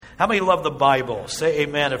How many love the Bible? Say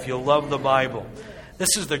amen if you love the Bible.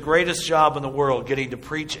 This is the greatest job in the world, getting to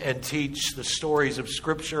preach and teach the stories of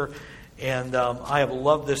Scripture. And I have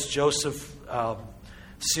loved this Joseph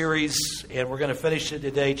series, and we're going to finish it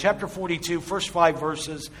today. Chapter 42, first 5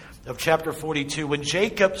 verses of chapter 42. When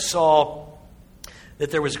Jacob saw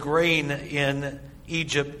that there was grain in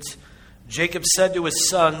Egypt, Jacob said to his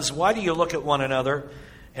sons, "Why do you look at one another?"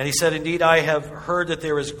 And he said, "Indeed, I have heard that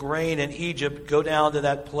there is grain in Egypt. Go down to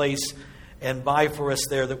that place and buy for us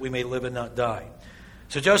there, that we may live and not die."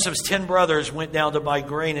 So Joseph's 10 brothers went down to buy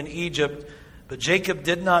grain in Egypt, but Jacob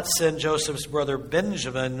did not send Joseph's brother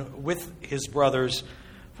Benjamin with his brothers,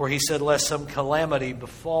 for he said, lest some calamity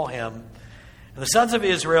befall him. And the sons of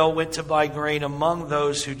Israel went to buy grain among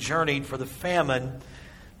those who journeyed, for the famine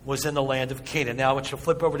was in the land of Canaan. Now I want you to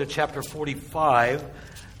flip over to chapter 45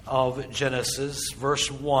 of Genesis, verse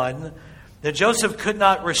 1. Then Joseph could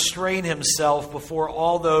not restrain himself before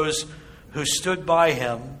all those who stood by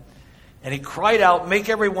him, and he cried out, "Make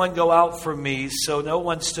everyone go out from me." So no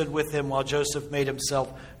one stood with him while Joseph made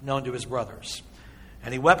himself known to his brothers.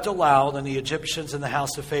 And he wept aloud, and the Egyptians in the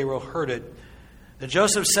house of Pharaoh heard it. Then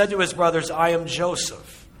Joseph said to his brothers, "I am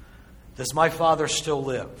Joseph. Does my father still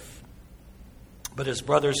live?" But his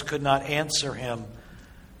brothers could not answer him,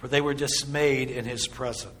 for they were dismayed in his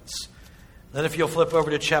presence. Then if you'll flip over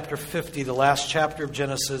to chapter 50, the last chapter of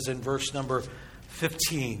Genesis, in verse number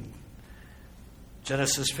 15.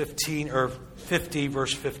 Genesis 50,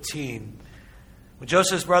 verse 15. When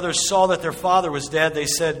Joseph's brothers saw that their father was dead, they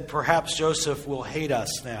said, "Perhaps Joseph will hate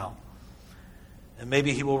us now, and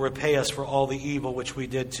maybe he will repay us for all the evil which we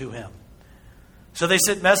did to him." So they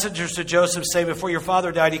sent messengers to Joseph, saying, "Before your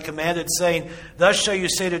father died, he commanded, saying, Thus shall you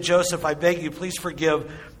say to Joseph, I beg you, please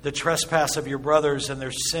forgive the trespass of your brothers and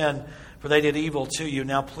their sin, for they did evil to you.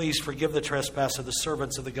 Now please forgive the trespass of the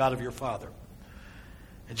servants of the God of your father."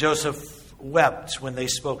 And Joseph wept when they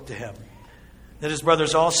spoke to him. Then his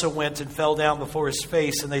brothers also went and fell down before his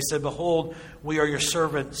face, and they said, "Behold, we are your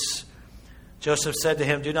servants." Joseph said to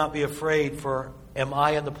him, "Do not be afraid, for am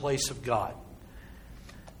I in the place of God?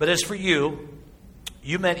 But as for you,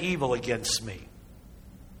 you meant evil against me,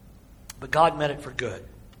 but God meant it for good,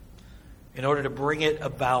 in order to bring it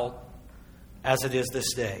about as it is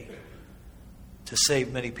this day, to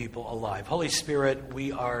save many people alive." Holy Spirit,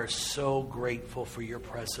 we are so grateful for your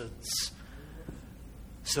presence.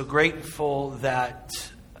 So grateful that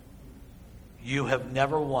you have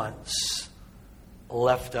never once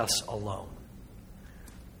left us alone.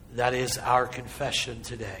 That is our confession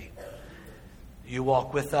today. You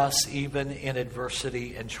walk with us even in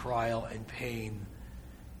adversity and trial and pain.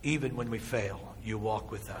 Even when we fail, you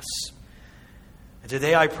walk with us. And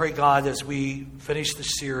today I pray, God, as we finish the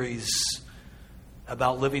series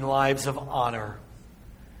about living lives of honor,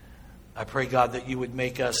 I pray, God, that you would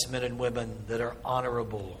make us men and women that are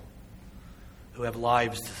honorable, who have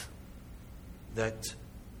lives that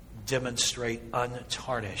demonstrate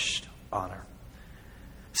untarnished honor.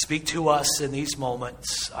 Speak to us in these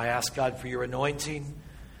moments. I ask, God, for your anointing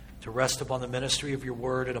to rest upon the ministry of your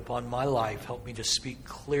word and upon my life. Help me to speak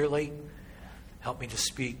clearly. Help me to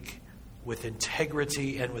speak with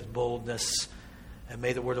integrity and with boldness. And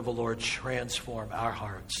may the word of the Lord transform our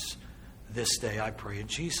hearts this day, I pray in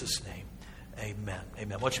Jesus' name. Amen.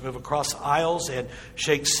 Amen. Why don't you move across aisles and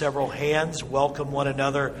shake several hands. Welcome one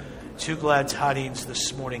another to Glad Tidings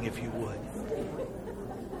this morning, if you would.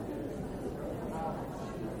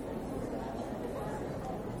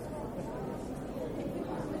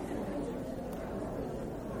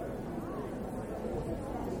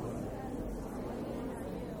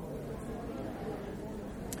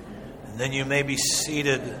 And then you may be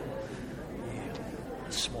seated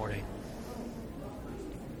this morning.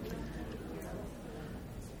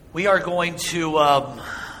 We are going to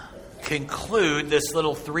conclude this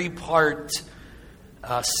little 3-part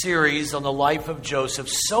series on the life of Joseph.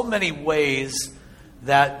 So many ways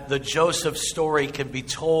that the Joseph story can be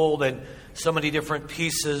told, and so many different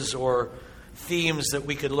pieces or themes that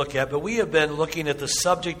we could look at. But we have been looking at the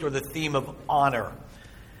subject or the theme of honor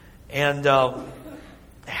and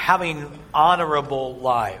having honorable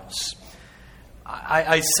lives.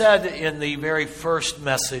 I said in the very first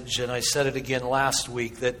message, and I said it again last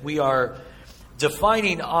week, that we are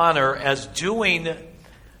defining honor as doing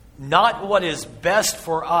not what is best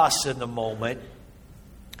for us in the moment,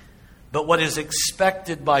 but what is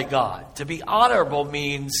expected by God. To be honorable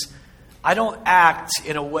means I don't act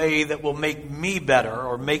in a way that will make me better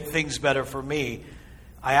or make things better for me.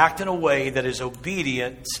 I act in a way that is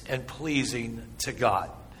obedient and pleasing to God.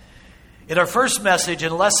 In our first message,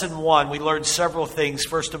 in lesson 1, we learned several things.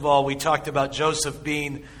 First of all, we talked about Joseph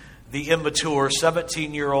being the immature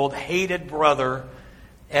 17-year-old hated brother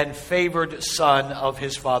and favored son of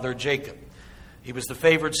his father Jacob. He was the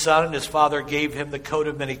favored son, and his father gave him the coat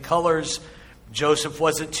of many colors. Joseph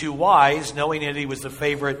wasn't too wise, knowing that he was the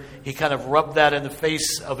favorite. He kind of rubbed that in the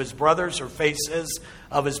face of his brothers, or faces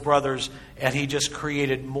of his brothers, and he just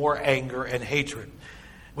created more anger and hatred.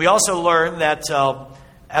 We also learn that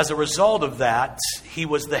as a result of that, he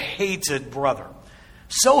was the hated brother.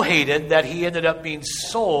 So hated that he ended up being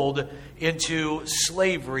sold into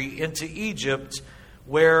slavery into Egypt,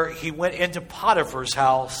 where he went into Potiphar's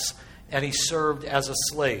house and he served as a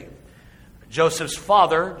slave. Joseph's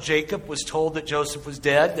father, Jacob, was told that Joseph was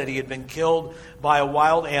dead, that he had been killed by a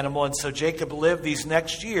wild animal. And so Jacob lived these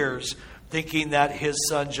next years thinking that his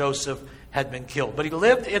son Joseph had been killed. But he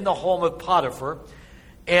lived in the home of Potiphar,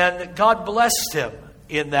 and God blessed him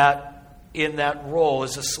in that role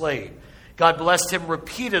as a slave. God blessed him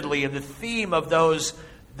repeatedly, and the theme of those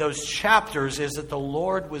chapters is that the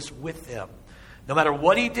Lord was with him. No matter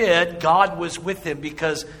what he did, God was with him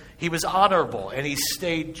because he was honorable, and he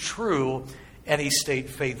stayed true, and he stayed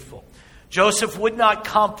faithful. Joseph would not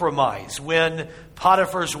compromise. When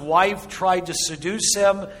Potiphar's wife tried to seduce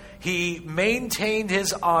him, he maintained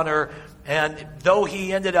his honor, and though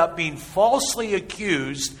he ended up being falsely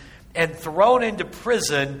accused and thrown into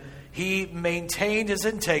prison, he maintained his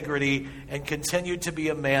integrity and continued to be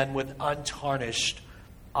a man with untarnished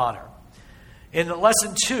honor. In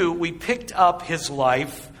lesson 2, we picked up his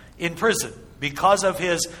life in prison. Because of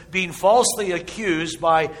his being falsely accused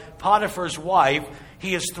by Potiphar's wife,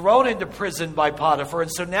 he is thrown into prison by Potiphar.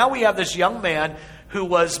 And so now we have this young man who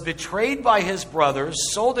was betrayed by his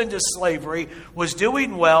brothers, sold into slavery, was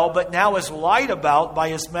doing well, but now is lied about by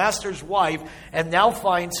his master's wife, and now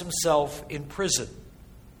finds himself in prison.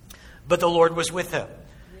 But the Lord was with him.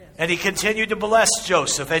 And he continued to bless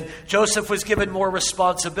Joseph. And Joseph was given more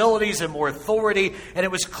responsibilities and more authority. And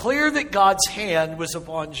it was clear that God's hand was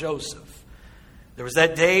upon Joseph. There was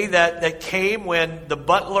that day that came when the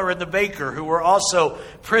butler and the baker, who were also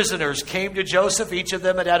prisoners, came to Joseph. Each of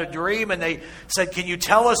them had had a dream, and they said, "Can you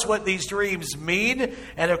tell us what these dreams mean?"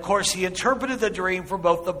 And of course, he interpreted the dream for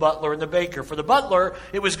both the butler and the baker. For the butler,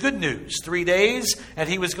 it was good news. 3 days, and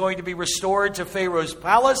he was going to be restored to Pharaoh's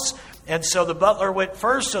palace. And so the butler went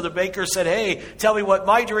first, so the baker said, "Hey, tell me what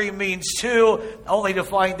my dream means too," only to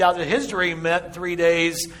find out that his dream meant 3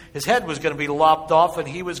 days his head was going to be lopped off and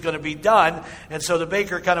he was going to be done. And so the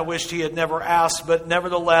baker kind of wished he had never asked, but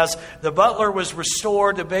nevertheless, the butler was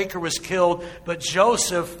restored, the baker was killed, but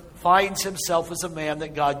Joseph finds himself as a man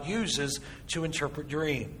that God uses to interpret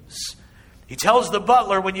dreams. He tells the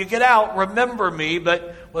butler, "When you get out, remember me,"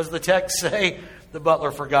 but what does the text say? The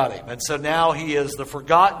butler forgot him. And so now he is the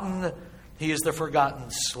forgotten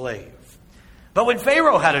slave. But when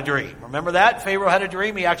Pharaoh had a dream, remember that? Pharaoh had a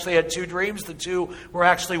dream. He actually had 2 dreams. The 2 were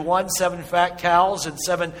actually 1, 7 fat cows and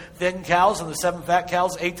 7 thin cows. And the 7 fat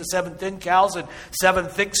cows ate the 7 thin cows, and 7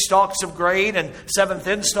 thick stalks of grain and 7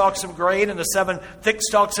 thin stalks of grain. And the 7 thick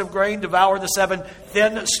stalks of grain devoured the 7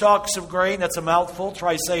 thin stalks of grain. That's a mouthful.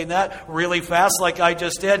 Try saying that really fast like I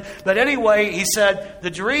just did. But anyway, he said the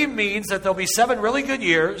dream means that there'll be 7 really good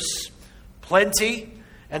years, plenty,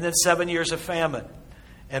 and then 7 years of famine.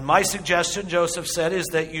 And my suggestion, Joseph said, is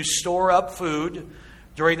that you store up food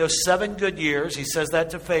during those 7 good years. He says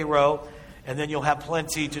that to Pharaoh. And then you'll have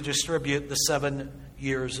plenty to distribute the 7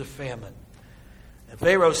 years of famine. And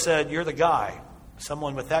Pharaoh said, "You're the guy.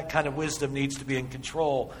 Someone with that kind of wisdom needs to be in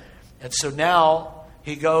control." And so now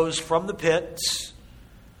he goes from the pits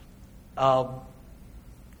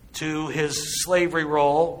to his slavery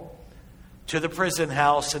role, to the prison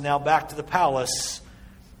house, and now back to the palace,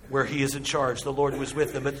 where he is in charge. The Lord was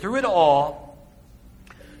with him. But through it all,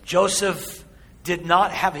 Joseph did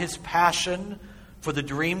not have his passion for the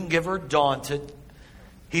dream giver daunted.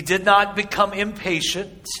 He did not become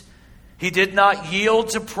impatient. He did not yield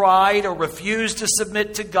to pride or refuse to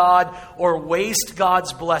submit to God or waste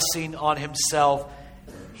God's blessing on himself.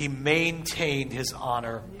 He maintained his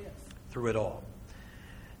honor through it all.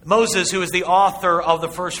 Moses, who is the author of the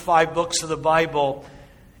first 5 books of the Bible,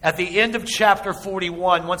 at the end of chapter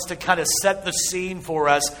 41, wants to kind of set the scene for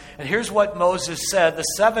us. And here's what Moses said. The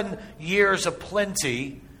 7 years of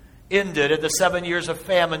plenty ended and the 7 years of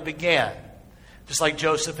famine began, just like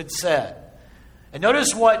Joseph had said. And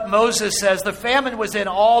notice what Moses says. The famine was in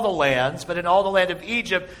all the lands, but in all the land of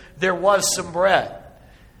Egypt, there was some bread.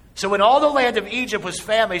 So when all the land of Egypt was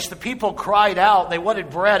famished, the people cried out and they wanted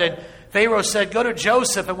bread. And Pharaoh said, "Go to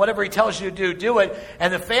Joseph, and whatever he tells you to do, do it."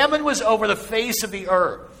 And the famine was over the face of the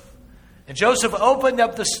earth. And Joseph opened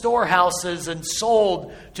up the storehouses and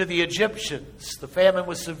sold to the Egyptians. The famine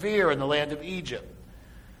was severe in the land of Egypt.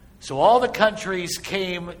 So all the countries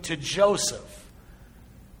came to Joseph.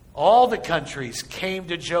 All the countries came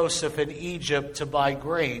to Joseph in Egypt to buy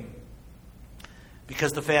grain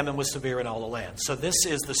because the famine was severe in all the land. So this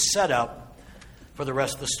is the setup for the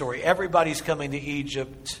rest of the story. Everybody's coming to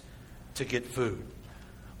Egypt to get food.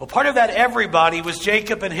 Well, part of that everybody was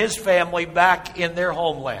Jacob and his family back in their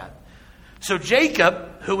homeland. So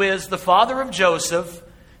Jacob, who is the father of Joseph,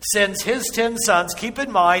 sends his 10 sons. Keep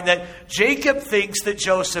in mind that Jacob thinks that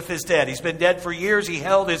Joseph is dead. He's been dead for years. He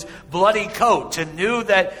held his bloody coat and knew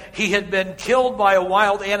that he had been killed by a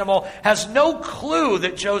wild animal. Has no clue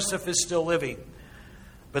that Joseph is still living.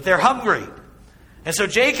 But they're hungry. And so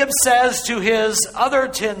Jacob says to his other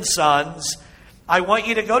 10 sons, I want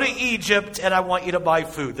you to go to Egypt and I want you to buy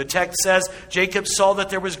food. The text says Jacob saw that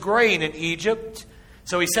there was grain in Egypt.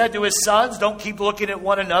 So he said to his sons, don't keep looking at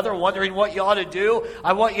one another, wondering what you ought to do.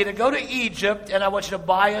 I want you to go to Egypt and I want you to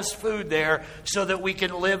buy us food there so that we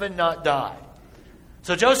can live and not die.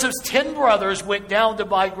 So Joseph's 10 brothers went down to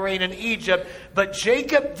buy grain in Egypt, but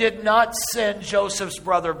Jacob did not send Joseph's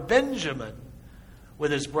brother Benjamin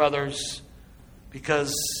with his brothers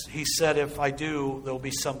because he said, if I do, there will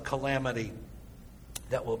be some calamity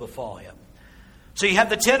that will befall him. So you have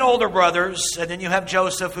the 10 older brothers, and then you have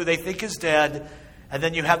Joseph, who they think is dead, and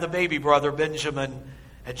then you have the baby brother, Benjamin.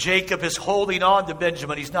 And Jacob is holding on to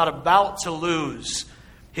Benjamin. He's not about to lose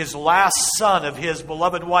his last son of his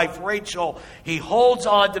beloved wife, Rachel. He holds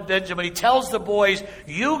on to Benjamin. He tells the boys,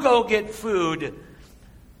 you go get food,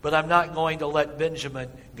 but I'm not going to let Benjamin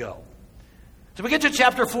go. So we get to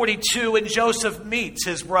chapter 42, and Joseph meets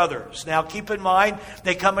his brothers. Now, keep in mind,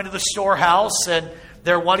 they come into the storehouse, and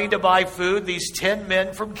they're wanting to buy food. These 10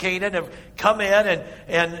 men from Canaan have come in,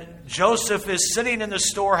 and Joseph is sitting in the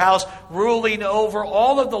storehouse, ruling over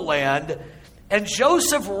all of the land. And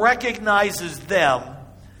Joseph recognizes them,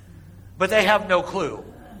 but they have no clue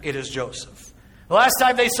it is Joseph. The last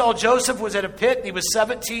time they saw Joseph was at a pit, and he was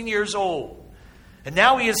 17 years old. And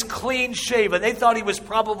now he is clean shaven. They thought he was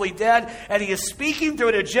probably dead, and he is speaking through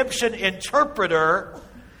an Egyptian interpreter.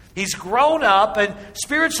 He's grown up, and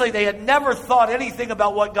spiritually they had never thought anything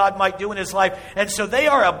about what God might do in his life. And so they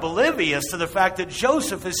are oblivious to the fact that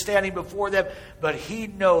Joseph is standing before them, but he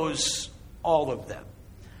knows all of them.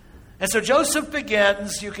 And so Joseph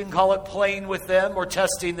begins, you can call it playing with them or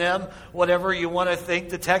testing them, whatever you want to think.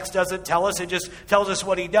 The text doesn't tell us, it just tells us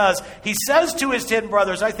what he does. He says to his 10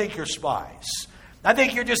 brothers, I think you're spies. I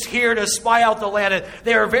think you're just here to spy out the land. And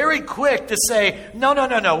they are very quick to say, no,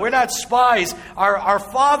 we're not spies. Our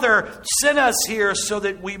father sent us here so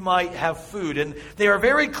that we might have food. And they are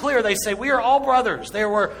very clear. They say, we are all brothers. There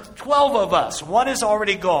were 12 of us. One is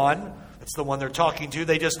already gone. That's the one they're talking to.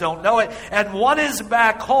 They just don't know it. And one is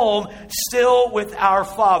back home still with our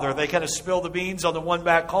father. They kind of spill the beans on the one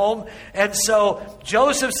back home. And so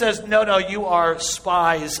Joseph says, no, you are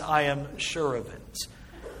spies. I am sure of it.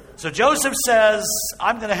 So Joseph says,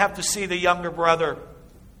 I'm going to have to see the younger brother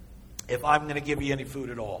if I'm going to give you any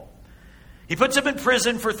food at all. He puts him in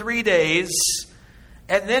prison for 3 days.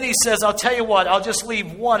 And then he says, I'll tell you what, I'll just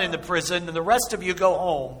leave one in the prison and the rest of you go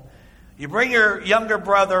home. You bring your younger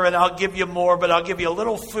brother and I'll give you more, but I'll give you a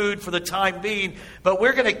little food for the time being. But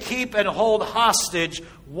we're going to keep and hold hostage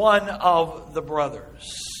one of the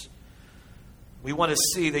brothers. We want to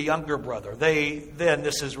see the younger brother.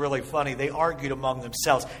 This is really funny, they argued among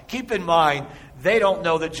themselves. Keep in mind, they don't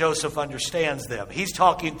know that Joseph understands them. He's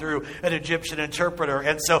talking through an Egyptian interpreter.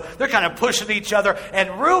 And so they're kind of pushing each other.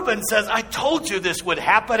 And Reuben says, I told you this would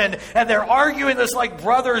happen. And they're arguing this like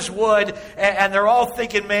brothers would. And they're all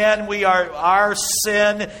thinking, man, our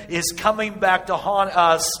sin is coming back to haunt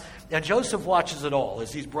us. And Joseph watches it all as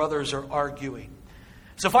these brothers are arguing.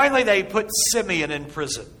 So finally they put Simeon in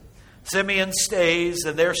prison. Simeon stays,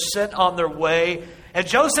 and they're sent on their way. And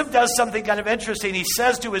Joseph does something kind of interesting. He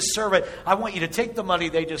says to his servant, I want you to take the money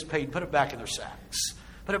they just paid and put it back in their sacks.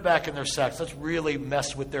 Put it back in their sacks. Let's really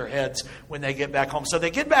mess with their heads when they get back home. So they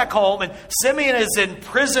get back home, and Simeon is in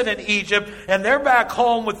prison in Egypt, and they're back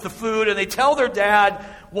home with the food, and they tell their dad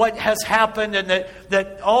what has happened, and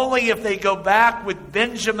that only if they go back with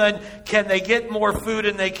Benjamin can they get more food,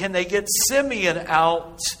 and can they get Simeon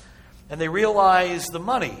out. And they realize the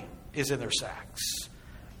money is in their sacks.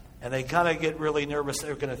 And they kind of get really nervous.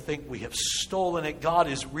 They're going to think we have stolen it. God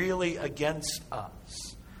is really against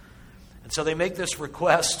us. And so they make this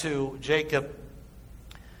request to Jacob.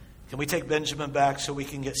 Can we take Benjamin back so we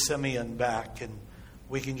can get Simeon back and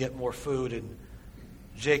we can get more food? And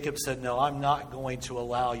Jacob said, no, I'm not going to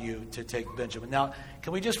allow you to take Benjamin. Now,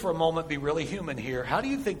 can we just for a moment be really human here? How do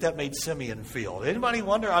you think that made Simeon feel? Anybody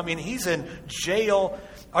wonder? I mean, he's in jail.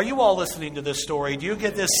 Are you all listening to this story? Do you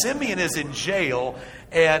get this? Simeon is in jail.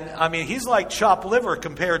 And, I mean, he's like chopped liver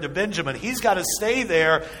compared to Benjamin. He's got to stay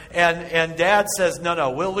there. And Dad says,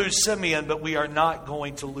 no, we'll lose Simeon, but we are not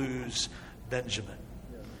going to lose Benjamin.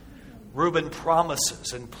 Reuben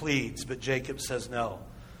promises and pleads, but Jacob says, no,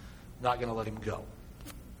 not going to let him go.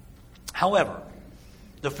 However,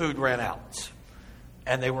 the food ran out,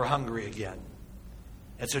 and they were hungry again.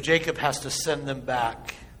 And so Jacob has to send them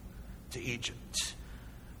back to Egypt.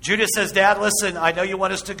 Judah says, Dad, listen, I know you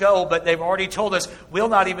want us to go, but they've already told us we'll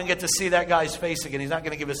not even get to see that guy's face again. He's not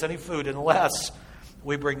going to give us any food unless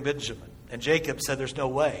we bring Benjamin. And Jacob said, there's no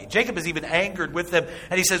way. Jacob is even angered with them.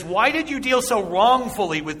 And he says, why did you deal so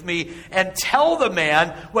wrongfully with me and tell the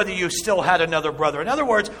man whether you still had another brother? In other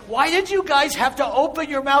words, why did you guys have to open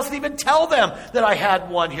your mouths and even tell them that I had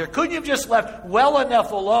one here? Couldn't you have just left well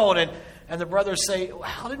enough alone? And the brothers say,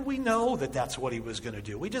 how did we know that that's what he was going to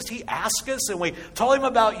do? He asked us and we told him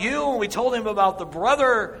about you and we told him about the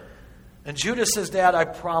brother. And Judah says, Dad, I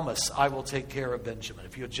promise I will take care of Benjamin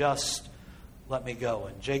if you'll just let me go.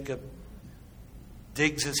 And Jacob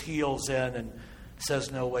digs his heels in and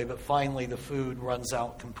says no way. But finally the food runs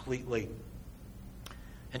out completely.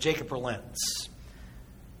 And Jacob relents.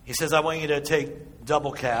 He says, I want you to take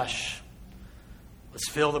double cash. Let's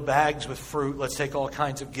fill the bags with fruit. Let's take all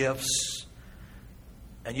kinds of gifts.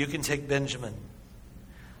 And you can take Benjamin.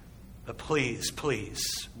 But please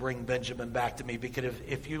bring Benjamin back to me. Because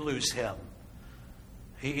if you lose him,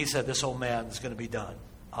 he said, this old man is going to be done.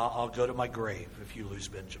 I'll go to my grave if you lose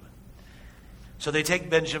Benjamin. So they take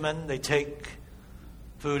Benjamin. They take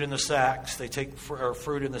food in the sacks. They take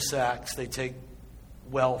fruit in the sacks. They take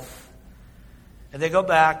wealth. And they go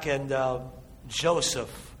back and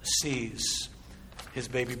Joseph sees his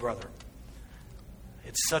baby brother.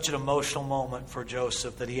 It's such an emotional moment for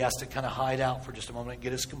Joseph that he has to kind of hide out for just a moment and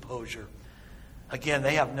get his composure. Again,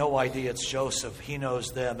 they have no idea it's Joseph. He knows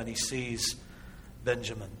them and he sees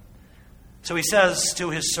Benjamin. So he says to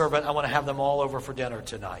his servant, I want to have them all over for dinner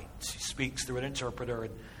tonight. He speaks through an interpreter.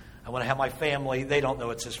 And I want to have my family. They don't know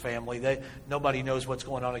it's his family. Nobody knows what's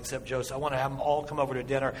going on except Joseph. I want to have them all come over to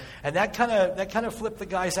dinner. And that kind of flipped the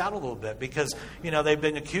guys out a little bit because, they've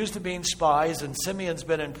been accused of being spies and Simeon's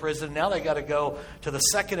been in prison. Now they got to go to the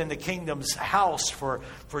second in the kingdom's house for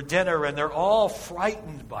dinner. And they're all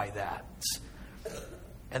frightened by that.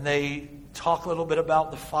 And they talk a little bit about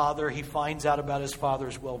the father. He finds out about his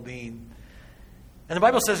father's well-being. And the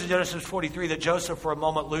Bible says in Genesis 43 that Joseph for a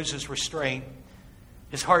moment loses restraint.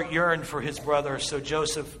 His heart yearned for his brother, so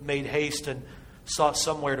Joseph made haste and sought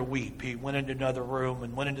somewhere to weep. He went into another room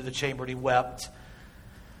and went into the chamber and he wept.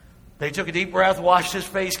 They took a deep breath, washed his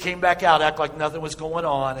face, came back out, acted like nothing was going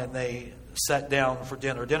on, and they sat down for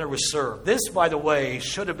dinner. Dinner was served. This, by the way,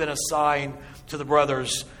 should have been a sign to the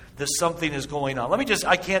brothers that something is going on.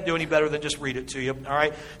 I can't do any better than just read it to you. All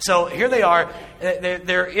right. So here they are.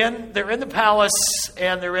 They're in the palace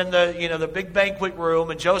and they're in the big banquet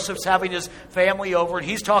room and Joseph's having his family over and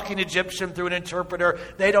he's talking Egyptian through an interpreter.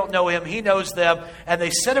 They don't know him. He knows them. And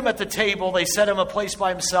they set him at the table. They set him a place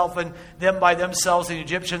by himself and them by themselves. The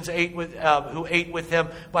Egyptians who ate with him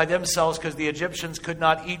by themselves because the Egyptians could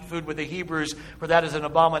not eat food with the Hebrews, for that is an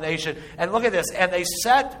abomination. And look at this. And they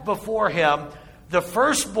set before him the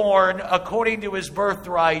firstborn according to his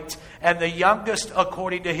birthright, and the youngest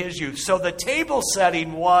according to his youth. So the table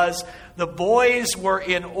setting was the boys were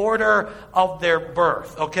in order of their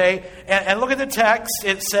birth. Okay? And look at the text.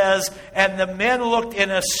 It says, and the men looked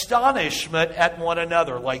in astonishment at one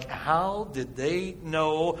another. Like, how did they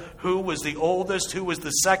know who was the oldest, who was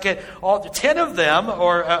the second? All 10 of them,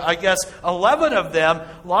 or 11 of them,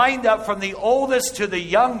 lined up from the oldest to the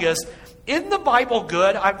youngest. Isn't the Bible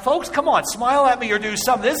good? Folks, come on, smile at me or do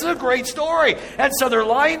something. This is a great story. And so they're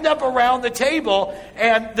lined up around the table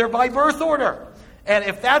and they're by birth order. And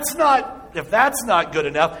if that's not good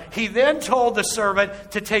enough, he then told the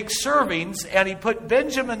servant to take servings and he put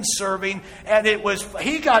Benjamin's serving and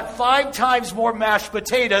he got 5 times more mashed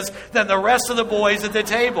potatoes than the rest of the boys at the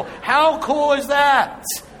table. How cool is that?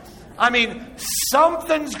 I mean,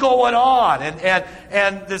 something's going on.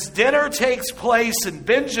 And this dinner takes place and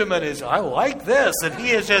Benjamin is, I like this. And he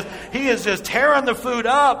is just tearing the food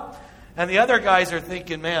up. And the other guys are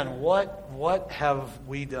thinking, man, what have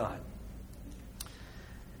we done?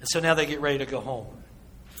 And so now they get ready to go home.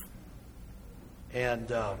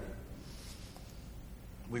 And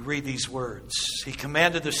we read these words. He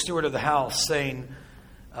commanded the steward of the house, saying,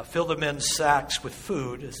 fill the men's sacks with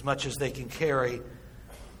food, as much as they can carry.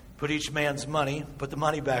 put each man's money, put the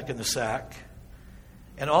money back in the sack,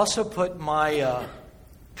 and also put my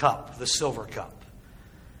cup, the silver cup,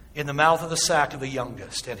 in the mouth of the sack of the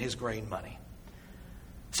youngest and his grain money.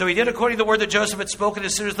 So he did according to the word that Joseph had spoken.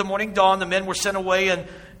 As soon as the morning dawned, the men were sent away, and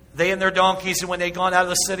they and their donkeys. And when they had gone out of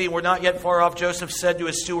the city and were not yet far off, Joseph said to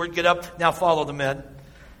his steward, "Get up, now follow the men,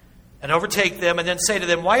 and overtake them, and then say to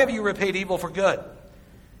them, 'Why have you repaid evil for good?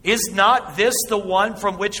 Is not this the one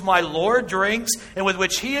from which my Lord drinks, and with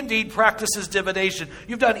which he indeed practices divination?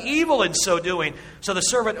 You've done evil in so doing.' So the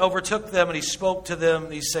servant overtook them, and he spoke to them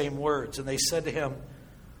these same words. And they said to him,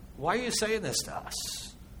 'Why are you saying this to us?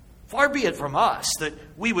 Far be it from us that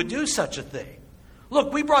we would do such a thing.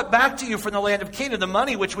 Look, we brought back to you from the land of Canaan the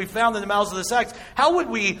money which we found in the mouths of the sacks. How would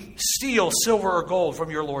we steal silver or gold from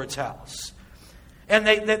your Lord's house?' And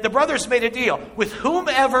the brothers made a deal. 'With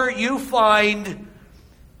whomever you find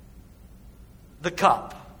the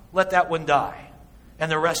cup, let that one die, and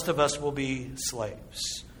the rest of us will be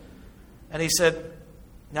slaves.' And he said,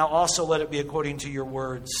 'Now also let it be according to your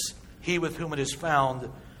words. He with whom it is found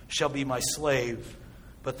shall be my slave,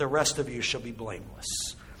 but the rest of you shall be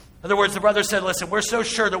blameless.' In other words, the brothers said, 'Listen, we're so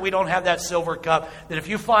sure that we don't have that silver cup that if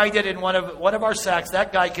you find it in one of our sacks,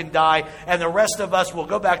 that guy can die, and the rest of us will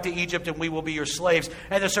go back to Egypt and we will be your slaves.'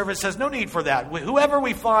 And the servant says, 'No need for that. Whoever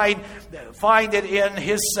we find it in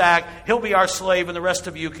his sack, he'll be our slave, and the rest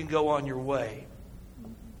of you can go on your way.'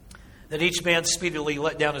 Then each man speedily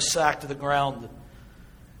let down his sack to the ground,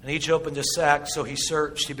 and each opened his sack. So he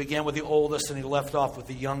searched. He began with the oldest, and he left off with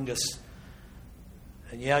the youngest.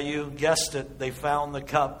 And yeah, you guessed it, they found the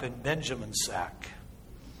cup in Benjamin's sack.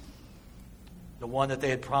 The one that they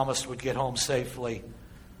had promised would get home safely.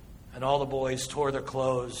 And all the boys tore their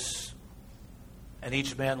clothes. And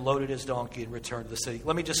each man loaded his donkey and returned to the city."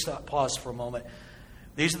 Let me just pause for a moment.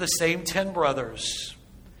 These are the same 10 brothers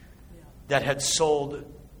that had sold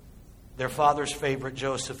their father's favorite,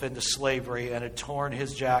 Joseph, into slavery and had torn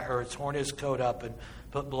his coat up and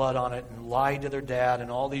put blood on it and lied to their dad,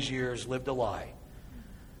 and all these years lived a lie.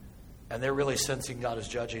 And they're really sensing God is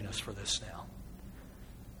judging us for this now.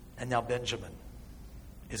 And now Benjamin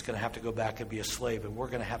is going to have to go back and be a slave. And we're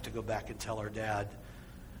going to have to go back and tell our dad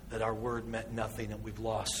that our word meant nothing and we've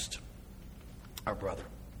lost our brother.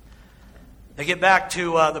 They get back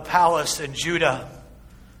to the palace, and Judah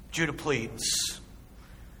pleads.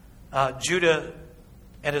 Judah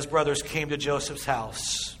and his brothers came to Joseph's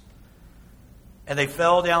house. And they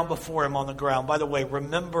fell down before him on the ground. By the way,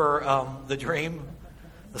 remember the dream?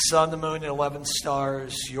 The sun, the moon, and 11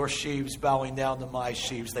 stars, your sheaves bowing down to my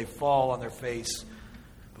sheaves. They fall on their face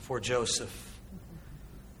before Joseph.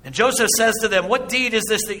 And Joseph says to them, "What deed is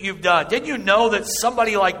this that you've done? Didn't you know that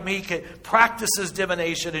somebody like me practices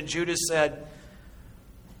divination?" And Judah said,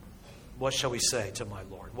 "What shall we say to my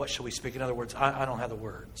Lord? What shall we speak?" In other words, I don't have the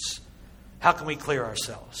words. How can we clear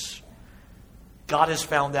ourselves? God has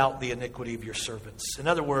found out the iniquity of your servants. In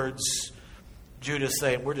other words, Judah's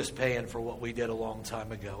saying, we're just paying for what we did a long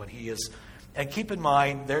time ago. And he is. And keep in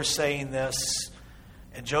mind, they're saying this,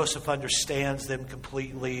 and Joseph understands them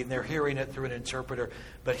completely, and they're hearing it through an interpreter.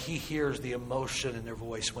 But he hears the emotion in their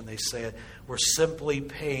voice when they say it. We're simply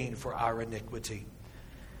paying for our iniquity.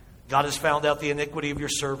 God has found out the iniquity of your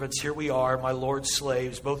servants. Here we are, my Lord's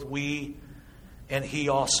slaves, both we and he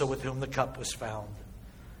also with whom the cup was found.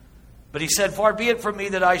 But he said, "Far be it from me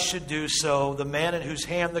that I should do so. The man in whose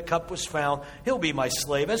hand the cup was found, he'll be my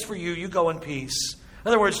slave. As for you, you go in peace." In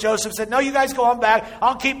other words, Joseph said, "No, you guys go on back.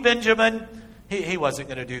 I'll keep Benjamin." He wasn't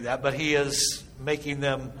going to do that, but he is making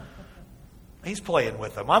them, he's playing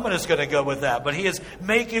with them. I'm just going to go with that. But he is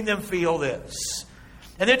making them feel this.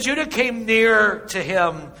 And then Judah came near to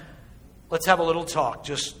him. Let's have a little talk,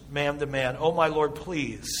 just man to man. "Oh, my Lord,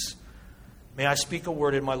 please, may I speak a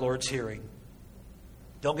word in my Lord's hearing?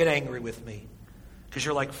 Don't get angry with me, because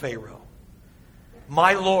you're like Pharaoh.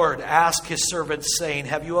 My Lord asked his servants, saying,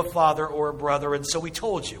 'Have you a father or a brother?' And so we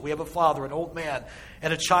told you, we have a father, an old man,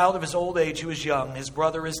 and a child of his old age who is young. His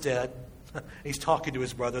brother is dead." He's talking to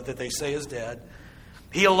his brother that they say is dead.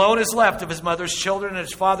 "He alone is left of his mother's children, and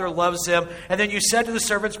his father loves him. And then you said to the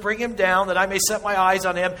servants, 'Bring him down, that I may set my eyes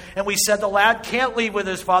on him.' And we said, 'The lad can't leave with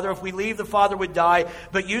his father. If we leave, the father would die.'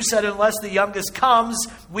 But you said, 'Unless the youngest comes,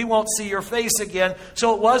 we won't see your face again.'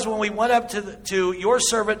 So it was when we went up to your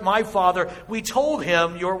servant, my father, we told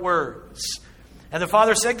him your words. And the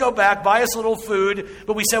father said, 'Go back, buy us a little food.'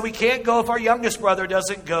 But we said, 'We can't go if our youngest brother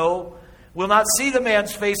doesn't go. We'll not see the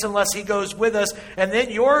man's face unless he goes with us.' And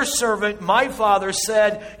then your servant, my father,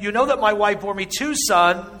 said, 'You know that my wife bore me 2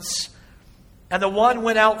 sons. And the one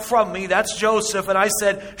went out from me, that's Joseph, and I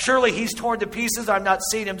said, surely he's torn to pieces. I've not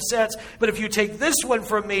seen him since. But if you take this one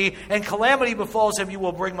from me, and calamity befalls him, you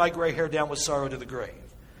will bring my gray hair down with sorrow to the grave.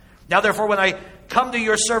 Now therefore, when I come to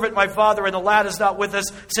your servant, my father, and the lad is not with us,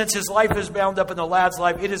 since his life is bound up in the lad's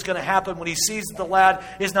life, it is going to happen when he sees that the lad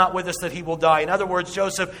is not with us, that he will die. In other words,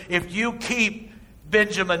 Joseph, if you keep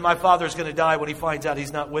Benjamin, my father is going to die when he finds out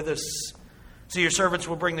he's not with us. So your servants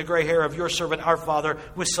will bring the gray hair of your servant, our father,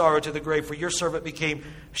 with sorrow to the grave. For your servant became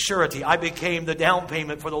surety. I became the down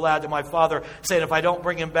payment for the lad to my father, saying, if I don't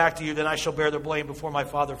bring him back to you, then I shall bear the blame before my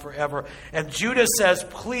father forever. And Judah says,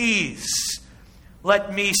 please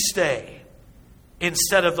let me stay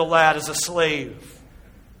instead of the lad as a slave,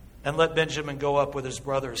 and let Benjamin go up with his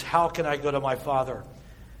brothers. How can I go to my father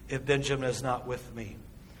if Benjamin is not with me?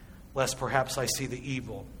 Lest perhaps I see the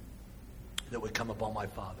evil that would come upon my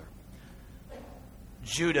father.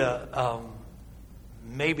 Judah,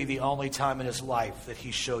 maybe the only time in his life that he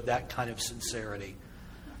showed that kind of sincerity.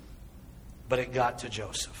 But it got to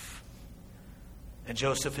Joseph. And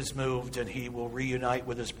Joseph is moved and he will reunite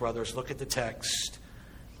with his brothers. Look at the text.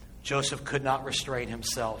 Joseph could not restrain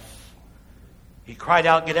himself. He cried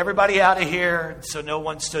out, get everybody out of here. And so no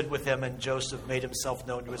one stood with him, and Joseph made himself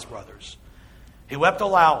known to his brothers. He wept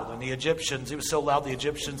aloud, and the Egyptians, it was so loud the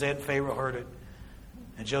Egyptians and Pharaoh heard it.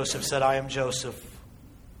 And Joseph said, I am Joseph.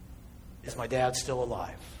 Is my dad still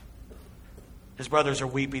alive? His brothers are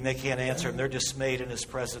weeping. They can't answer him. They're dismayed in his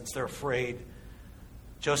presence. They're afraid.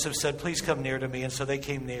 Joseph said, please come near to me. And so they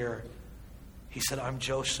came near. He said, I'm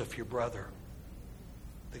Joseph, your brother,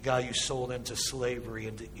 the guy you sold into slavery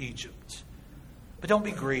into Egypt. But don't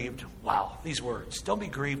be grieved. Wow, these words. Don't be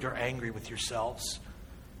grieved or angry with yourselves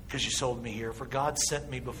because you sold me here. For God sent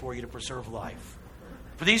me before you to preserve life.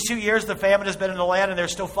 For these 2 years the famine has been in the land, and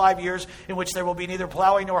there's still 5 years in which there will be neither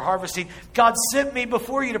plowing nor harvesting. God sent me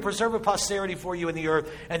before you to preserve a posterity for you in the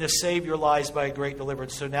earth and to save your lives by a great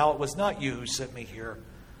deliverance. So now it was not you who sent me here,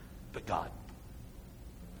 but God.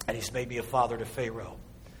 And he's made me a father to Pharaoh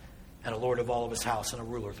and a lord of all of his house and a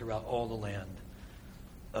ruler throughout all the land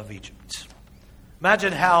of Egypt.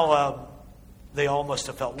 Imagine how they all must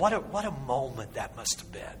have felt. What a moment that must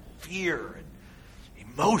have been. Fear and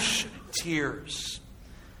emotion and tears.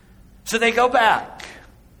 So they go back.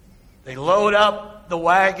 They load up the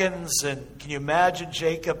wagons. And can you imagine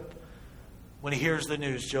Jacob when he hears the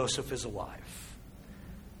news Joseph is alive?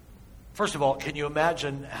 First of all, can you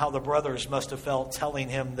imagine how the brothers must have felt telling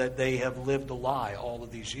him that they have lived a lie all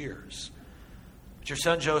of these years? But your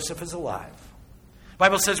son Joseph is alive. The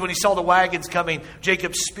Bible says when he saw the wagons coming,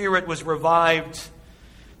 Jacob's spirit was revived.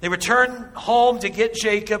 They return home to get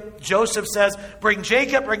Jacob. Joseph says, bring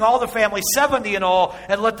Jacob, bring all the family, 70 in all,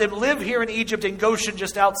 and let them live here in Egypt, in Goshen,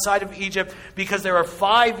 just outside of Egypt, because there are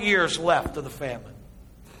 5 years left of the famine.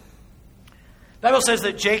 The Bible says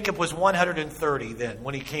that Jacob was 130 then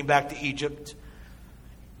when he came back to Egypt.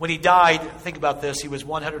 When he died, think about this, he was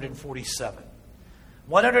 147.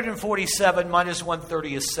 147 minus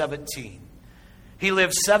 130 is 17. He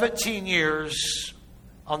lived 17 years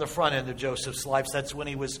on the front end of Joseph's life. That's when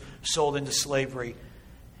he was sold into slavery,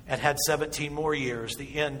 and had 17 more years,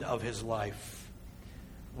 the end of his life,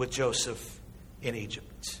 with Joseph in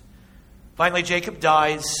Egypt. Finally, Jacob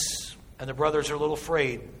dies, and the brothers are a little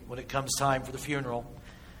afraid when it comes time for the funeral.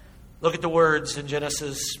 Look at the words in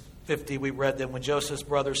Genesis 50. We read them. When Joseph's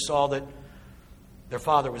brothers saw that their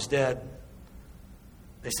father was dead,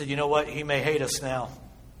 they said, you know what? He may hate us now.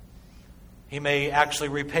 He may actually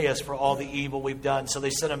repay us for all the evil we've done. So they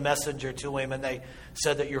sent a messenger to him, and they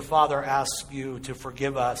said that your father asked you to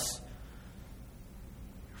forgive us.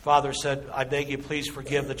 Your father said, I beg you, please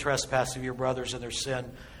forgive the trespass of your brothers and their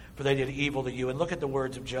sin, for they did evil to you. And look at the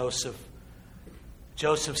words of Joseph.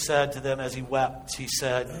 Joseph said to them as he wept, he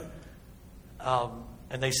said,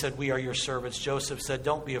 and they said, we are your servants. Joseph said,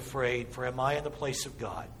 don't be afraid, for am I in the place of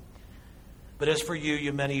God? But as for you,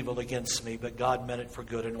 you meant evil against me, but God meant it for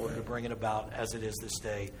good in order to bring it about as it is this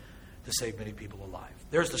day to save many people alive.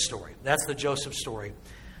 There's the story. That's the Joseph story.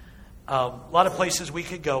 A lot of places we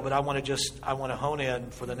could go, but I want to hone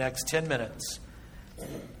in for the next 10 minutes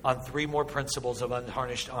on 3 more principles of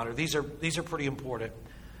untarnished honor. These are pretty important.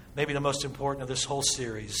 Maybe the most important of this whole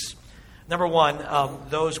series. Number 1,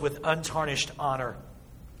 those with untarnished honor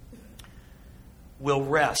will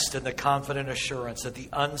rest in the confident assurance that the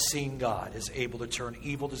unseen God is able to turn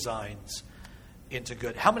evil designs into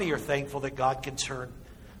good. How many are thankful that God can turn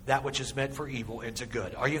that which is meant for evil into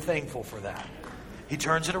good? Are you thankful for that? He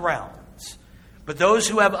turns it around. But those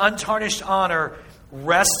who have untarnished honor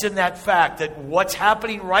rest in that fact that what's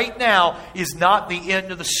happening right now is not the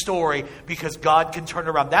end of the story, because God can turn it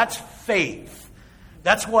around. That's faith.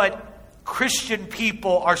 That's what Christian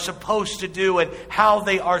people are supposed to do and how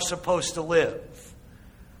they are supposed to live.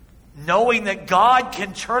 Knowing that God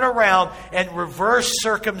can turn around and reverse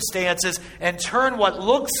circumstances and turn what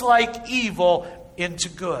looks like evil into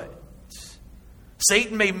good.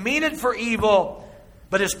 Satan may mean it for evil,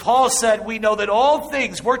 but as Paul said, we know that all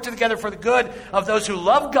things work together for the good of those who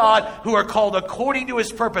love God, who are called according to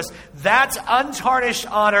His purpose. That's untarnished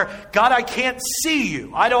honor. God, I can't see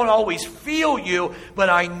you. I don't always feel you, but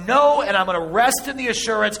I know, and I'm going to rest in the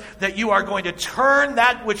assurance that you are going to turn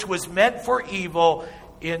that which was meant for evil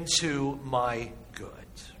into my good.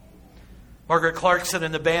 Margaret Clarkson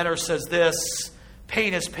in the Banner says this: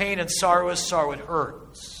 pain is pain and sorrow is sorrow. It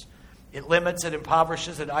hurts. It limits, it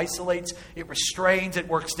impoverishes, it isolates, it restrains, it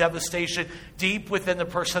works devastation deep within the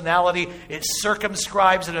personality. It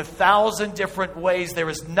circumscribes in 1,000 different ways. There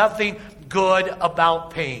is nothing good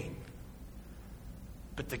about pain.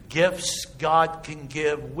 But the gifts God can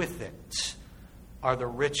give with it are the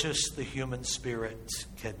richest the human spirit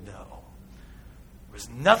can know. There was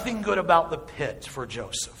nothing good about the pit for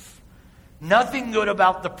Joseph. Nothing good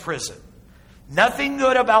about the prison. Nothing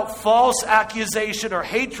good about false accusation or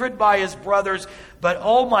hatred by his brothers. But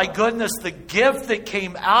oh my goodness, the gift that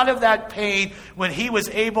came out of that pain when he was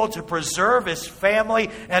able to preserve his family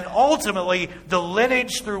and ultimately the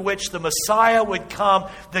lineage through which the Messiah would come.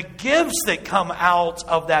 The gifts that come out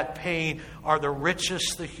of that pain are the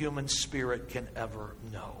richest the human spirit can ever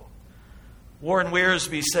know. Warren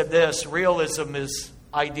Wiersbe said this: realism is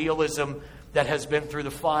idealism that has been through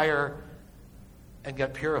the fire and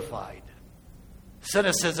got purified.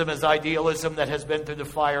 Cynicism is idealism that has been through the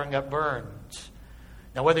fire and got burned.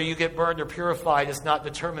 Now, whether you get burned or purified is not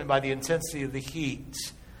determined by the intensity of the heat,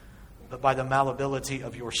 but by the malleability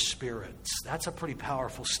of your spirit. That's a pretty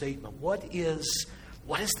powerful statement. What is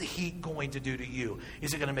the heat going to do to you?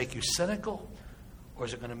 Is it going to make you cynical, or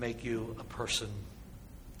is it going to make you a person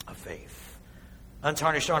of faith?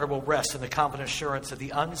 Untarnished honor will rest in the confident assurance that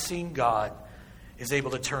the unseen God is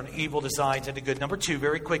able to turn evil designs into good. Number 2,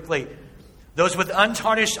 very quickly, those with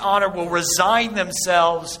untarnished honor will resign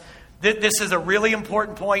themselves. This is a really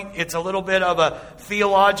important point. It's a little bit of a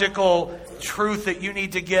theological truth that you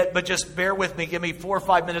need to get, but just bear with me. Give me 4 or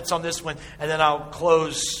 5 minutes on this one, and then I'll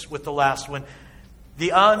close with the last one. The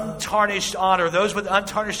untarnished honor, those with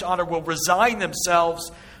untarnished honor will resign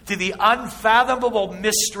themselves to the unfathomable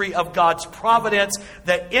mystery of God's providence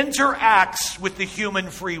that interacts with the human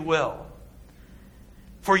free will.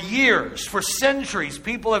 For years, for centuries,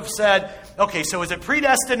 people have said, okay, so is it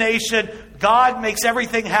predestination? God makes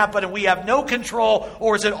everything happen and we have no control,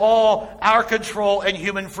 or is it all our control and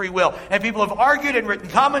human free will? And people have argued and written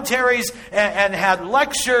commentaries and had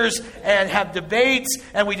lectures and have debates,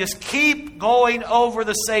 and we just keep going over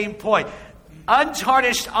the same point.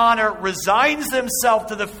 Untarnished honor resigns themselves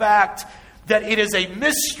to the fact that it is a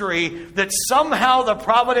mystery that somehow the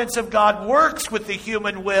providence of God works with the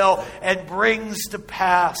human will and brings to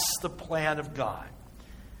pass the plan of God.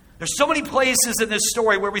 There's so many places in this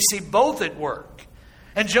story where we see both at work.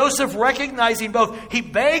 And Joseph, recognizing both, he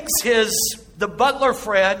begs the butler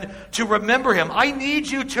friend to remember him. I need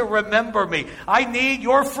you to remember me. I need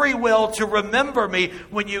your free will to remember me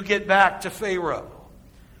when you get back to Pharaoh.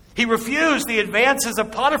 He refused the advances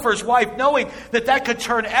of Potiphar's wife, knowing that could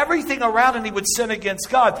turn everything around and he would sin against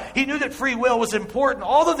God. He knew that free will was important.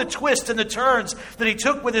 All of the twists and the turns that he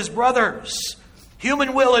took with his brothers.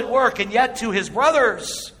 Human will at work, and yet to his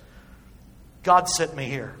brothers, God sent me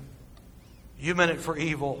here. You meant it for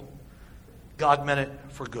evil. God meant it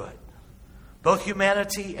for good. Both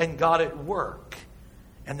humanity and God at work.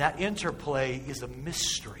 And that interplay is a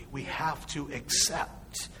mystery we have to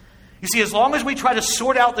accept. You see, as long as we try to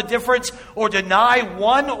sort out the difference or deny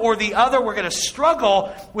one or the other, we're going to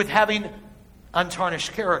struggle with having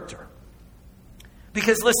untarnished character.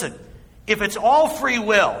 Because listen, if it's all free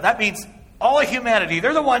will, that means all of humanity,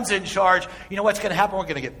 they're the ones in charge. You know what's going to happen? We're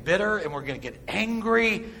going to get bitter and we're going to get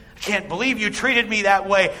angry. I can't believe you treated me that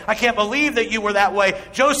way. I can't believe that you were that way.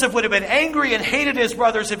 Joseph would have been angry and hated his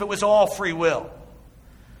brothers if it was all free will.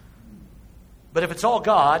 But if it's all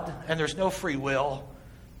God and there's no free will,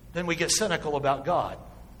 then we get cynical about God.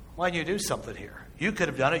 Why didn't you do something here? You could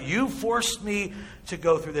have done it. You forced me to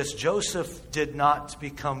go through this. Joseph did not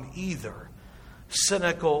become either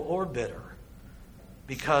cynical or bitter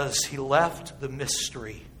because he left the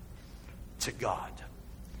mystery to God.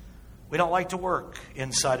 We don't like to work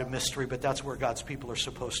inside of mystery, but that's where God's people are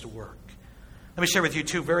supposed to work. Let me share with you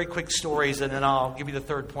 2 very quick stories, and then I'll give you the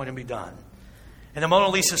third point and be done. And the Mona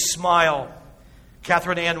Lisa's smile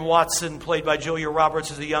Catherine Ann Watson, played by Julia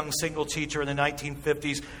Roberts, is a young single teacher in the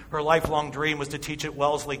 1950s. Her lifelong dream was to teach at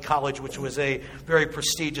Wellesley College, which was a very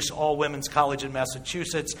prestigious all-women's college in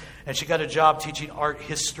Massachusetts, and she got a job teaching art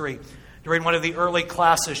history. During one of the early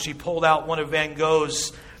classes, she pulled out one of Van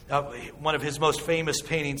Gogh's, one of his most famous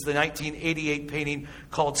paintings, the 1988 painting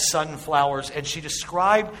called Sunflowers, and she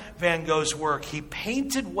described Van Gogh's work. He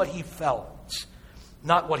painted what he felt,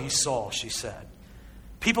 not what he saw, she said.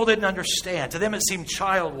 People didn't understand. To them, it seemed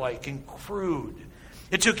childlike and crude.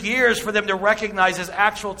 It took years for them to recognize his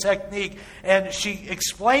actual technique. And she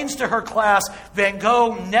explains to her class, Van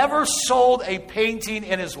Gogh never sold a painting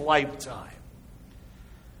in his lifetime.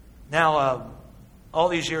 Now, all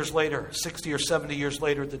these years later, 60 or 70 years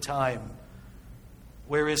later at the time,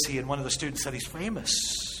 where is he? And one of the students said, he's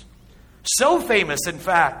famous. So famous, in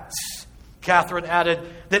fact, Catherine added,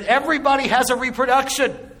 that everybody has a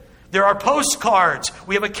reproduction. There are postcards.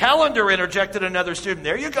 We have a calendar, interjected another student.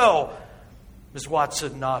 There you go. Ms.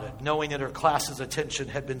 Watson nodded, knowing that her class's attention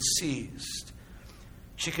had been seized.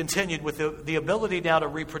 She continued, with the ability now to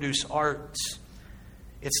reproduce art,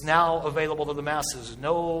 it's now available to the masses.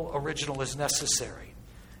 No original is necessary.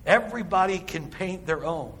 Everybody can paint their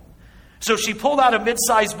own. So she pulled out a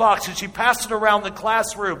mid-sized box and she passed it around the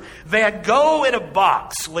classroom. Van Gogh in a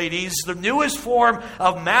box, ladies. The newest form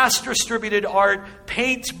of mass-distributed art,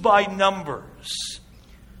 paint by numbers.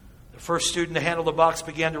 The first student to handle the box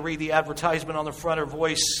began to read the advertisement on the front. Her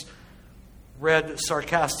voice read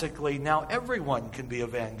sarcastically, now everyone can be a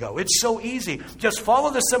Van Gogh. It's so easy. Just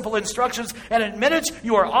follow the simple instructions and in minutes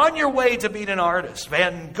you are on your way to being an artist.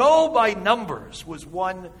 Van Gogh by numbers was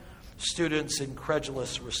one student's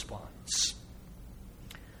incredulous response.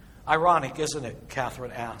 Ironic, isn't it?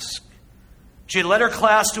 Catherine asked. She had led her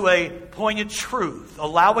class to a poignant truth,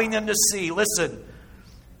 allowing them to see, listen,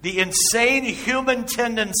 the insane human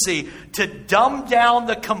tendency to dumb down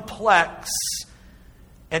the complex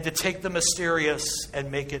and to take the mysterious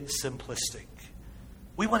and make it simplistic.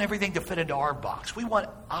 We want everything to fit into our box. We want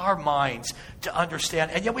our minds to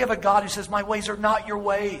understand. And yet we have a God who says, my ways are not your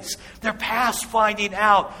ways. They're past finding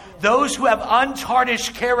out. Those who have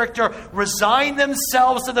untarnished character resign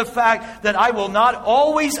themselves to the fact that I will not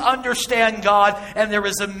always understand God. And there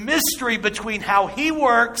is a mystery between how He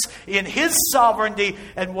works in His sovereignty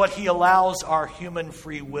and what He allows our human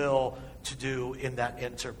free will to do in that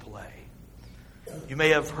interplay. You may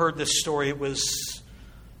have heard this story. It was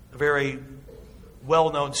a very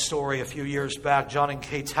well-known story a few years back. John and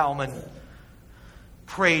Kay Talman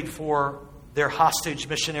prayed for their hostage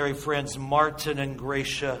missionary friends, Martin and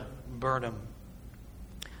Gracia Burnham.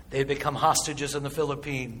 They had become hostages in the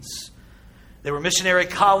Philippines. They were missionary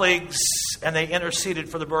colleagues, and they interceded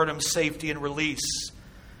for the Burnhams' safety and release.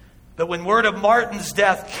 But when word of Martin's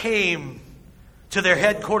death came to their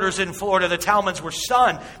headquarters in Florida, the Talmans were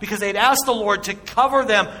stunned because they'd asked the Lord to cover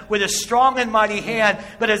them with His strong and mighty hand.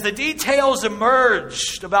 But as the details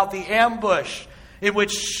emerged about the ambush in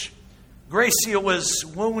which Gracia was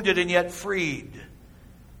wounded and yet freed,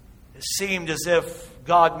 it seemed as if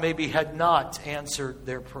God maybe had not answered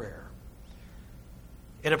their prayer.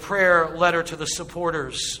 In a prayer letter to the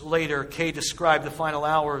supporters later, Kay described the final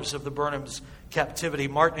hours of the Burnhams' captivity.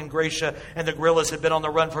 Martin and Gracia and the guerrillas had been on the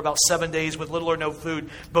run for about 7 days with little or no food.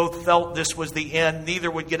 Both felt this was the end. Neither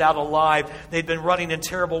would get out alive. They'd been running in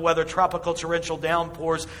terrible weather, tropical torrential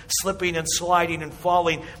downpours, slipping and sliding and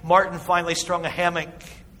falling. Martin finally strung a hammock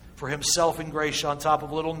for himself and Gracia on top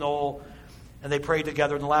of a little knoll, and they prayed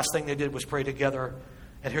together. And the last thing they did was pray together.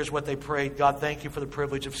 And here's what they prayed. God, thank You for the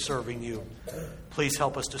privilege of serving You. Please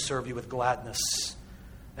help us to serve You with gladness.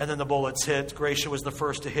 And then the bullets hit. Gracia was the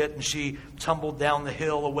first to hit, and she tumbled down the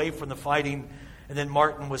hill away from the fighting. And then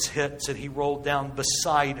Martin was hit, and he rolled down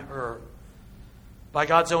beside her. By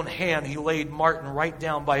God's own hand, He laid Martin right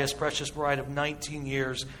down by his precious bride of 19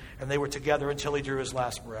 years, and they were together until he drew his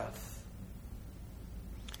last breath.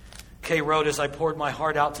 Kay wrote, as I poured my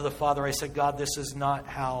heart out to the Father, I said, God, this is not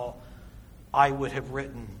how I would have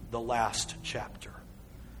written the last chapter.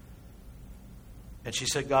 And she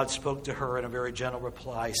said God spoke to her in a very gentle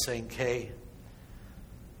reply saying, Kay,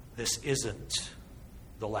 this isn't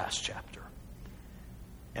the last chapter.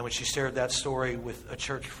 And when she shared that story with a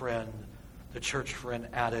church friend, the church friend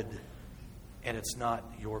added, and it's not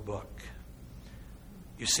your book.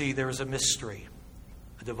 You see, there is a mystery.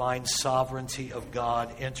 The divine sovereignty of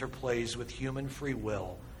God interplays with human free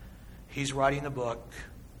will. He's writing the book.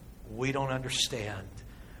 We don't understand.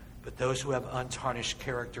 But those who have untarnished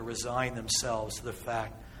character resign themselves to the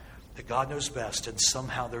fact that God knows best, and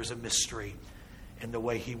somehow there's a mystery in the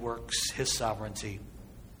way He works His sovereignty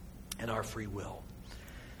and our free will.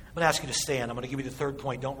 I'm going to ask you to stand. I'm going to give you the third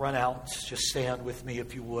point. Don't run out. Just stand with me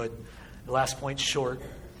if you would. The last point's short,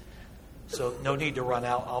 so no need to run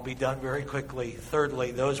out. I'll be done very quickly.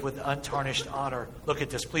 Thirdly, those with untarnished honor. Look at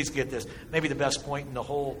this. Please get this. Maybe the best point in the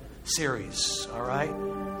whole series. All right?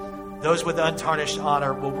 Those with untarnished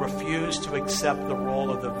honor will refuse to accept the role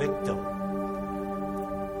of the victim,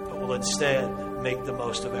 but will instead make the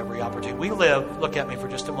most of every opportunity. We live, look at me for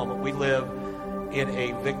just a moment, we live in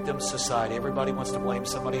a victim society. Everybody wants to blame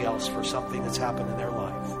somebody else for something that's happened in their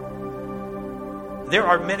life. There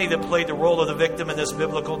are many that played the role of the victim in this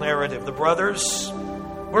biblical narrative. The brothers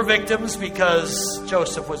were victims because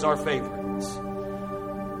Joseph was our favorite.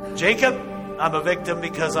 Jacob, I'm a victim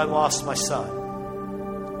because I lost my son.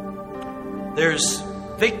 There's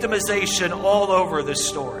victimization all over this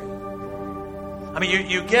story. I mean,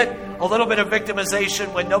 you get a little bit of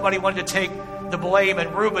victimization when nobody wanted to take the blame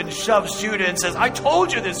and Reuben shoves Judah and says, I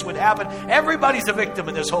told you this would happen. Everybody's a victim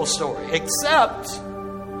in this whole story. Except,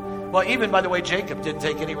 well, even, by the way, Jacob didn't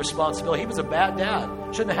take any responsibility. He was a bad dad.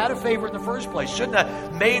 Shouldn't have had a favor in the first place. Shouldn't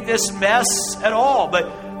have made this mess at all.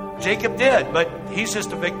 But Jacob did. But he's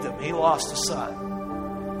just a victim. He lost a son.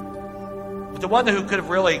 But the one who could have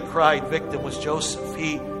really cried victim was Joseph.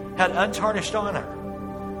 He had untarnished honor.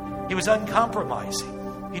 He was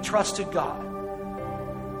uncompromising. He trusted God.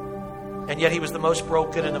 And yet he was the most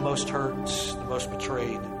broken and the most hurt, the most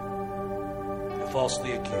betrayed, the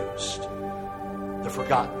falsely accused, the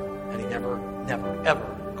forgotten. And he never,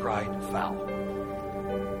 ever cried foul.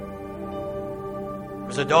 There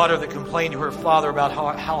was a daughter that complained to her father about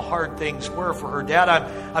how hard things were for her. Dad,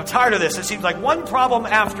 I'm tired of this. It seems like one problem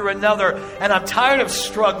after another, and I'm tired of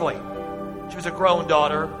struggling. She was a grown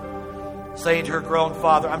daughter, saying to her grown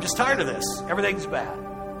father, I'm just tired of this. Everything's bad.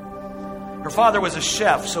 Her father was a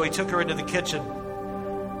chef, so he took her into the kitchen.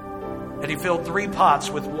 And he filled 3 pots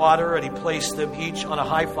with water, and he placed them each on a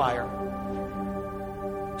high fire.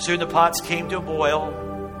 Soon the pots came to a boil.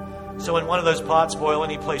 So in one of those pots boiling,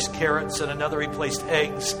 he placed carrots, and another he placed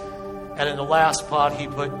eggs. And in the last pot, he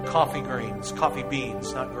put coffee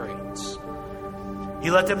beans, not grains. He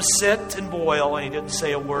let them sit and boil, and he didn't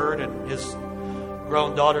say a word, and his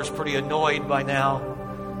grown daughter's pretty annoyed by now.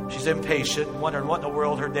 She's impatient and wondering what in the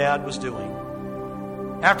world her dad was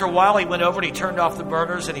doing. After a while, he went over and he turned off the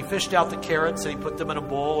burners and he fished out the carrots and he put them in a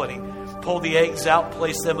bowl and he pulled the eggs out,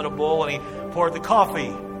 placed them in a bowl, and he poured the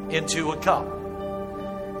coffee into a cup.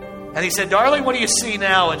 And he said, darling, what do you see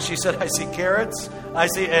now? And she said, I see carrots, I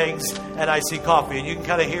see eggs, and I see coffee. And you can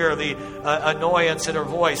kind of hear the annoyance in her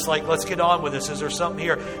voice, like, let's get on with this. Is there something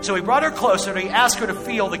here? So he brought her closer and he asked her to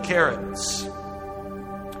feel the carrots.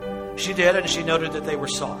 She did, and she noted that they were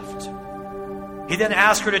soft. He then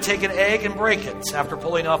asked her to take an egg and break it. After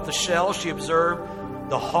pulling off the shell, she observed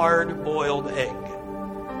the hard-boiled egg.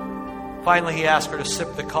 Finally, he asked her to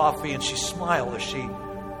sip the coffee, and she smiled as she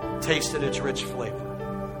tasted its rich flavor.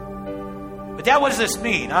 But Dad, what does this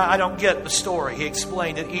mean? I don't get the story. He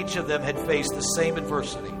explained that each of them had faced the same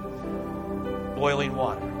adversity, boiling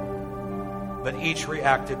water. But each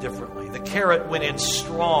reacted differently. The carrot went in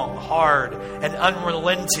strong, hard, and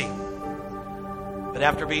unrelenting. But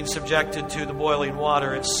after being subjected to the boiling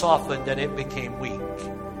water, it softened and it became weak.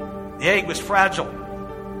 The egg was fragile.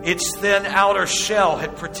 Its thin outer shell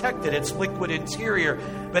had protected its liquid interior.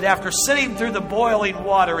 But after sitting through the boiling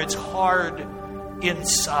water, its hard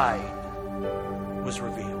inside was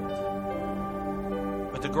revealed.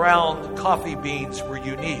 But the ground coffee beans were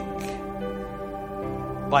unique.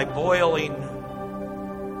 By boiling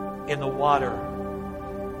in the water,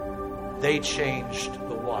 they changed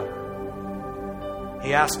the water.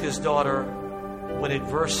 He asked his daughter, when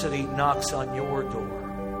adversity knocks on your door,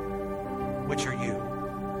 which are you?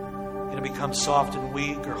 Going to become soft and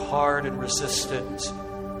weak, or hard and resistant?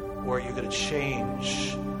 Or are you going to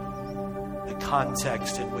change the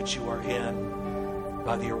context in which you are in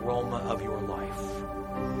by the aroma of your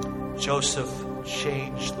life? Joseph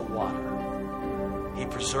changed the water. He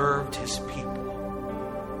preserved his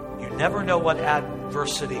people. You never know what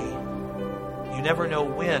adversity, you never know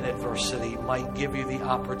when adversity might give you the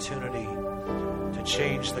opportunity to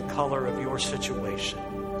change the color of your situation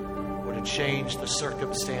or to change the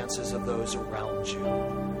circumstances of those around you.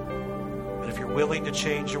 But if you're willing to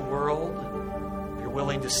change your world, if you're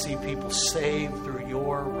willing to see people saved through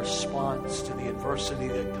your response to the adversity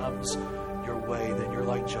that comes your way, then you're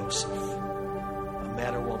like Joseph, a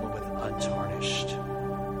man or woman with untarnished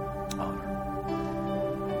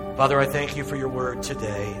honor. Father, I thank you for your word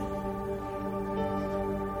today.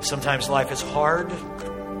 Sometimes life is hard.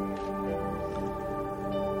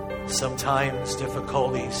 Sometimes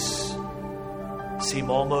difficulties seem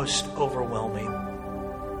almost overwhelming.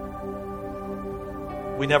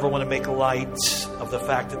 We never want to make light of the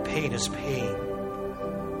fact that pain is pain.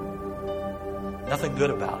 Nothing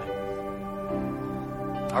good about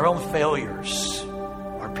it. Our own failures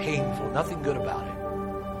are painful. Nothing good about it.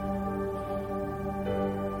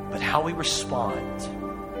 But how we respond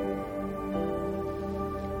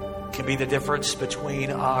can be the difference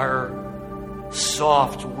between our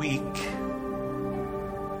soft, weak,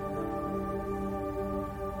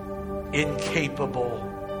 incapable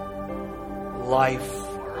life,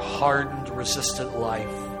 or hardened, resistant life,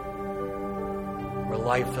 or a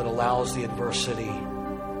life that allows the adversity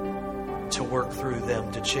to work through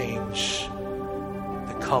them to change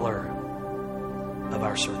the color of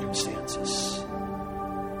our circumstances.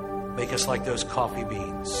 Make us like those coffee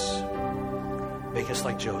beans. Make us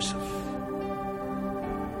like Joseph.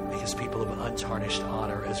 Make us people of untarnished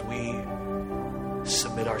honor as we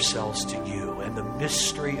submit ourselves to you and the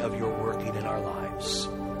mystery of your working in our lives.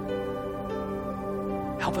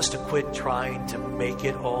 Help us to quit trying to make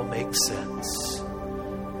it all make sense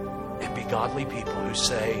and be godly people who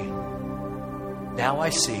say, now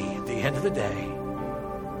I see at the end of the day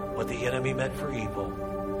what the enemy meant for evil,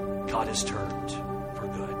 God has turned for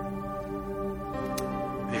good.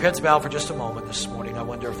 With your heads bowed for just a moment this morning, I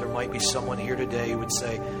wonder if there might be someone here today who would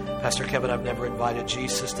say, Pastor Kevin, I've never invited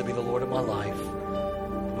Jesus to be the Lord of my life.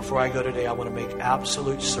 Before I go today, I want to make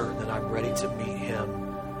absolute certain that I'm ready to meet Him.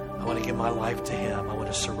 I want to give my life to Him. I want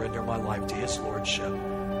to surrender my life to His Lordship.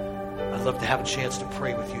 I'd love to have a chance to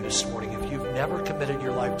pray with you this morning. If you've never committed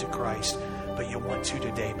your life to Christ, but you want to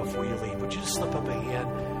today before you leave, would you just slip up a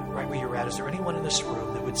hand right where you're at? Is there anyone in this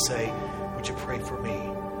room that would say, would you pray for me?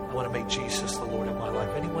 I want to make Jesus the Lord of my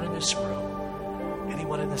life. Anyone in this room?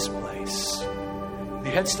 Anyone in this place? With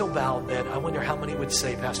your head still bowed, then I wonder how many would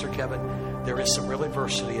say, Pastor Kevin, there is some real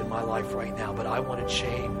adversity in my life right now, but I want to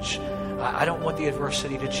change. I don't want the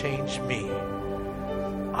adversity to change me.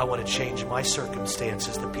 I want to change my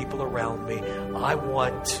circumstances, the people around me. I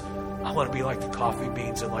want to be like the coffee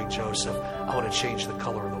beans and like Joseph. I want to change the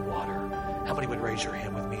color of the water. How many would raise your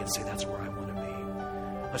hand with me and say, that's where I want to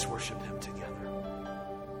be? Let's worship Him together.